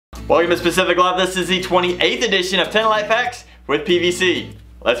Welcome to Specific Life. This is the 28th edition of 10 Life Hacks with PVC.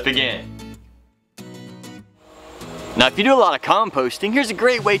 Let's begin. Now if you do a lot of composting, here's a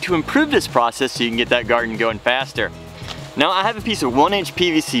great way to improve this process so you can get that garden going faster. Now I have a piece of 1-inch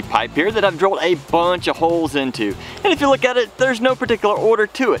PVC pipe here that I've drilled a bunch of holes into. And if you look at it, there's no particular order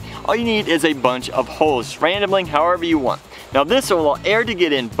to it. All you need is a bunch of holes, randomly, however you want. Now this will allow air to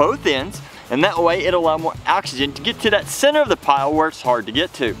get in both ends, and that way it'll allow more oxygen to get to that center of the pile where it's hard to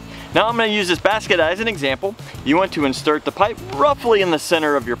get to. Now I'm going to use this basket as an example. You want to insert the pipe roughly in the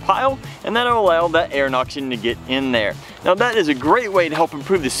center of your pile, and that'll allow that air and oxygen to get in there. Now that is a great way to help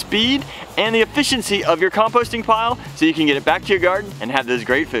improve the speed and the efficiency of your composting pile so you can get it back to your garden and have those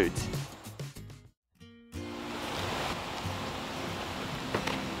great foods.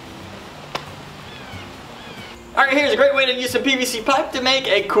 Alright, here's a great way to use some PVC pipe to make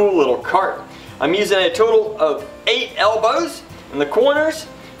a cool little cart. I'm using a total of 8 elbows in the corners.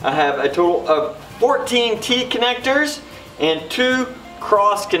 I have a total of 14 T connectors and 2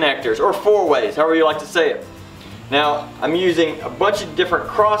 cross connectors, or 4 ways, however you like to say it. Now, I'm using a bunch of different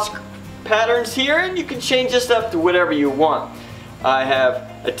cross patterns here, and you can change this up to whatever you want. I have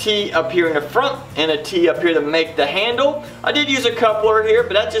a T up here in the front and a T up here to make the handle. I did use a coupler here,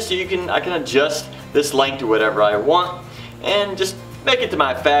 but that's just so I can adjust this length to whatever I want and just make it to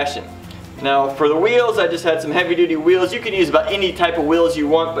my fashion. Now for the wheels, I just had some heavy duty wheels. You can use about any type of wheels you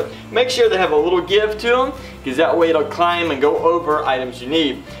want, but make sure they have a little give to them, because that way it'll climb and go over items you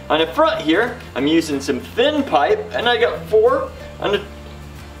need. On the front here, I'm using some thin pipe, and I got 4 on the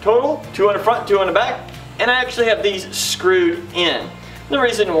total, 2 on the front, 2 on the back, and I actually have these screwed in. The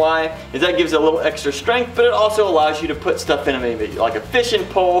reason why is that gives it a little extra strength, but it also allows you to put stuff in it, maybe like a fishing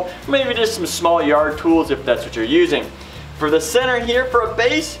pole, maybe just some small yard tools if that's what you're using. For the center here, for a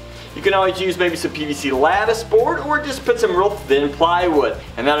base, you can always use maybe some PVC lattice board, or just put some real thin plywood,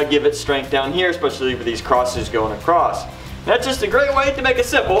 and that'll give it strength down here, especially with these crosses going across. That's just a great way to make a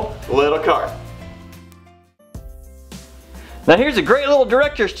simple little cart. Now here's a great little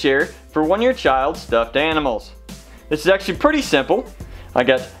director's chair for one of your child's stuffed animals. This is actually pretty simple. I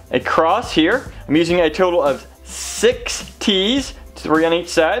got a cross here. I'm using a total of 6 T's, 3 on each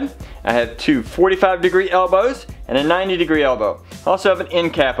side. I have 2 45-degree elbows and a 90-degree elbow. I also have an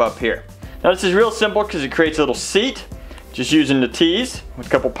end cap up here. Now this is real simple because it creates a little seat, just using the T's with a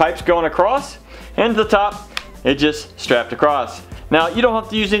couple pipes going across, and at the top it just strapped across. Now you don't have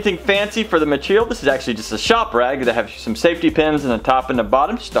to use anything fancy for the material. This is actually just a shop rag that has some safety pins in the top and the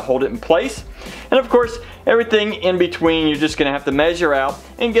bottom just to hold it in place. And of course everything in between you're just going to have to measure out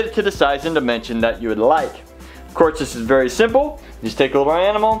and get it to the size and dimension that you would like. Of course this is very simple. You just take a little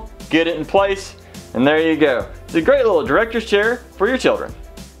animal, get it in place, and there you go. It's a great little director's chair for your children.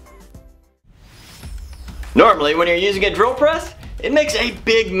 Normally when you're using a drill press, it makes a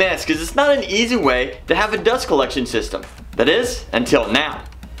big mess because it's not an easy way to have a dust collection system. That is, until now.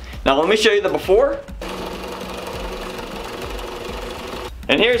 Now let me show you the before.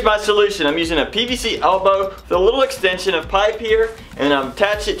 And here's my solution. I'm using a PVC elbow with a little extension of pipe here, and I'm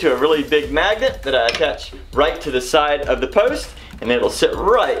attaching it to a really big magnet that I attach right to the side of the post, and it'll sit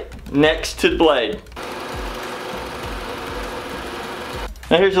right next to the blade.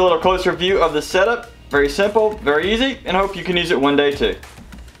 Now here's a little closer view of the setup. Very simple, very easy, and I hope you can use it one day too.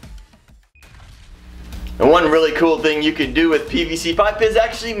 And one really cool thing you can do with PVC pipe is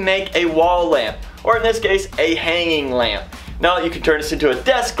actually make a wall lamp, or in this case, a hanging lamp. Now you can turn this into a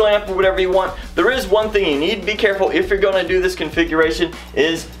desk lamp or whatever you want. There is one thing you need to be careful if you're going to do this configuration,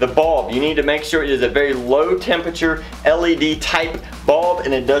 is the bulb. You need to make sure it is a very low temperature LED type bulb,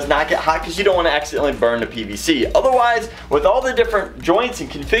 and it does not get hot because you don't want to accidentally burn the PVC. Otherwise, with all the different joints and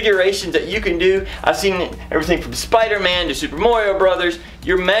configurations that you can do, I've seen everything from Spiderman to Super Mario Brothers,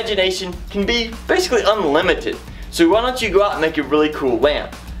 your imagination can be basically unlimited. So why don't you go out and make a really cool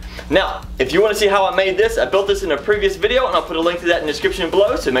lamp? Now, if you want to see how I made this, I built this in a previous video, and I'll put a link to that in the description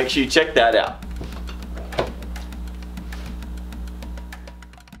below, so make sure you check that out.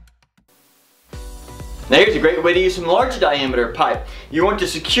 Now here's a great way to use some large diameter pipe. You want to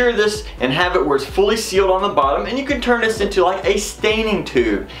secure this and have it where it's fully sealed on the bottom, and you can turn this into like a staining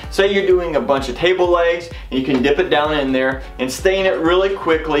tube. Say you're doing a bunch of table legs, and you can dip it down in there and stain it really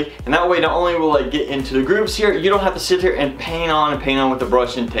quickly, and that way not only will it get into the grooves here, you don't have to sit here and paint on with the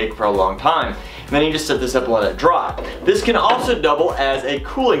brush and take for a long time. And then you just set this up and let it dry. This can also double as a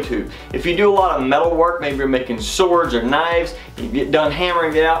cooling tube. If you do a lot of metal work, maybe you're making swords or knives, you get done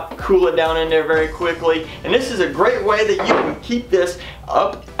hammering it out, cool it down in there very quickly. And this is a great way that you can keep this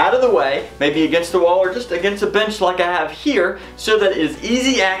up out of the way, maybe against the wall or just against a bench like I have here, so that it is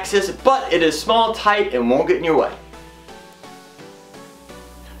easy access, but it is small, tight, and won't get in your way.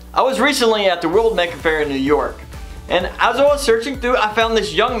 I was recently at the World Maker Fair in New York, and as I was searching through, I found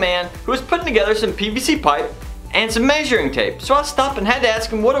this young man who was putting together some PVC pipe and some measuring tape. So I stopped and had to ask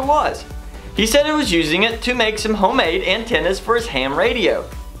him what it was. He said he was using it to make some homemade antennas for his ham radio.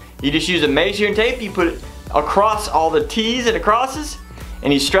 You just use a measuring tape, you put it across all the T's and crosses,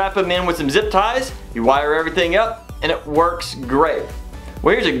 and you strap them in with some zip ties, you wire everything up, and it works great.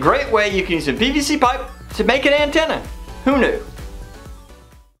 Well, here's a great way you can use some PVC pipe to make an antenna. Who knew?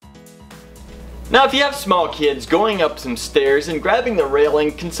 Now, if you have small kids, going up some stairs and grabbing the railing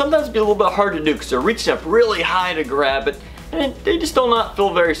can sometimes be a little bit hard to do because they're reaching up really high to grab it and they just do not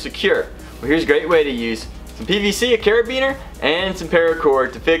feel very secure. Well, here's a great way to use some PVC, a carabiner, and some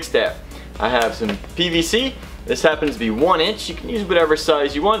paracord to fix that. I have some PVC. This happens to be 1 inch. You can use whatever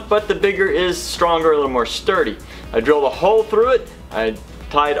size you want, but the bigger is stronger, a little more sturdy. I drilled a hole through it. I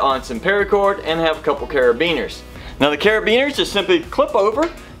tied on some paracord and have a couple carabiners. Now the carabiners just simply clip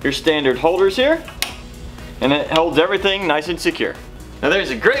over your standard holders here, and it holds everything nice and secure. Now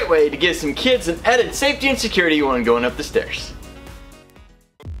there's a great way to give some kids some added safety and security when going up the stairs.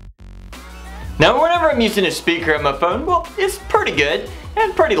 Now whenever I'm using a speaker on my phone, well, it's pretty good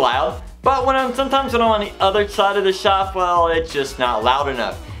and pretty loud, but sometimes when I'm on the other side of the shop, well, it's just not loud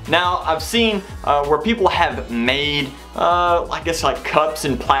enough. Now I've seen where people have made, I guess like cups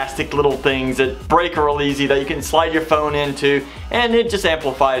and plastic little things that break real easy that you can slide your phone into, and it just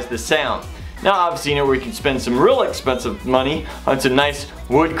amplifies the sound. Now I've seen it where you can spend some real expensive money on some nice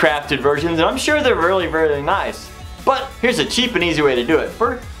wood crafted versions, and I'm sure they're really, really nice. But here's a cheap and easy way to do it.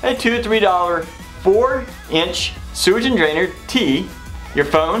 For a $2 to $3 4-inch sewage and drainer T, your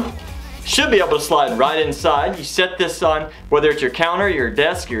phone should be able to slide right inside. You set this on whether it's your counter, your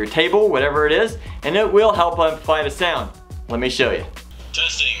desk, your table, whatever it is, and it will help amplify the sound. Let me show you.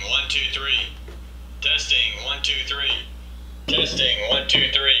 Testing 1 2 3. Testing 1 2 3. Testing 1 2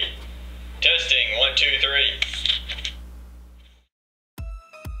 3. Testing 1 2 3.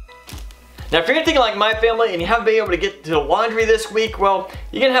 Now if you're anything like my family and you haven't been able to get to the laundry this week, well,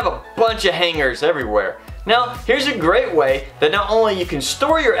 you're gonna have a bunch of hangers everywhere. Now, here's a great way that not only you can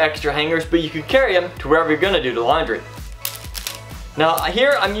store your extra hangers, but you can carry them to wherever you're gonna do the laundry. Now,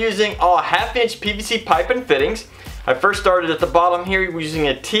 here I'm using a 1/2 inch PVC pipe and fittings. I first started at the bottom here using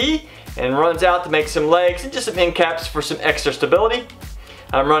a T and runs out to make some legs and just some end caps for some extra stability.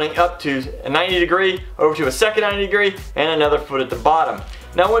 I'm running up to a 90 degree, over to a second 90 degree, and another foot at the bottom.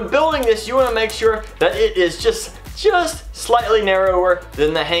 Now, when building this, you wanna make sure that it is just slightly narrower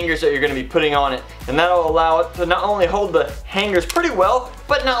than the hangers that you're going to be putting on it, and that'll allow it to not only hold the hangers pretty well,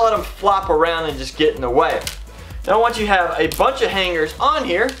 but not let them flop around and just get in the way. Now once you have a bunch of hangers on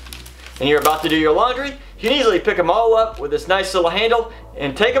here and you're about to do your laundry, you can easily pick them all up with this nice little handle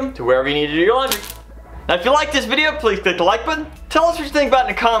and take them to wherever you need to do your laundry. Now if you like this video, please click the like button. Tell us what you think about it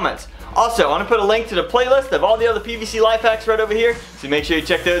in the comments. Also, I want to put a link to the playlist of all the other PVC life hacks right over here, so make sure you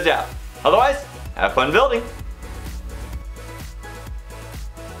check those out. Otherwise, have fun building.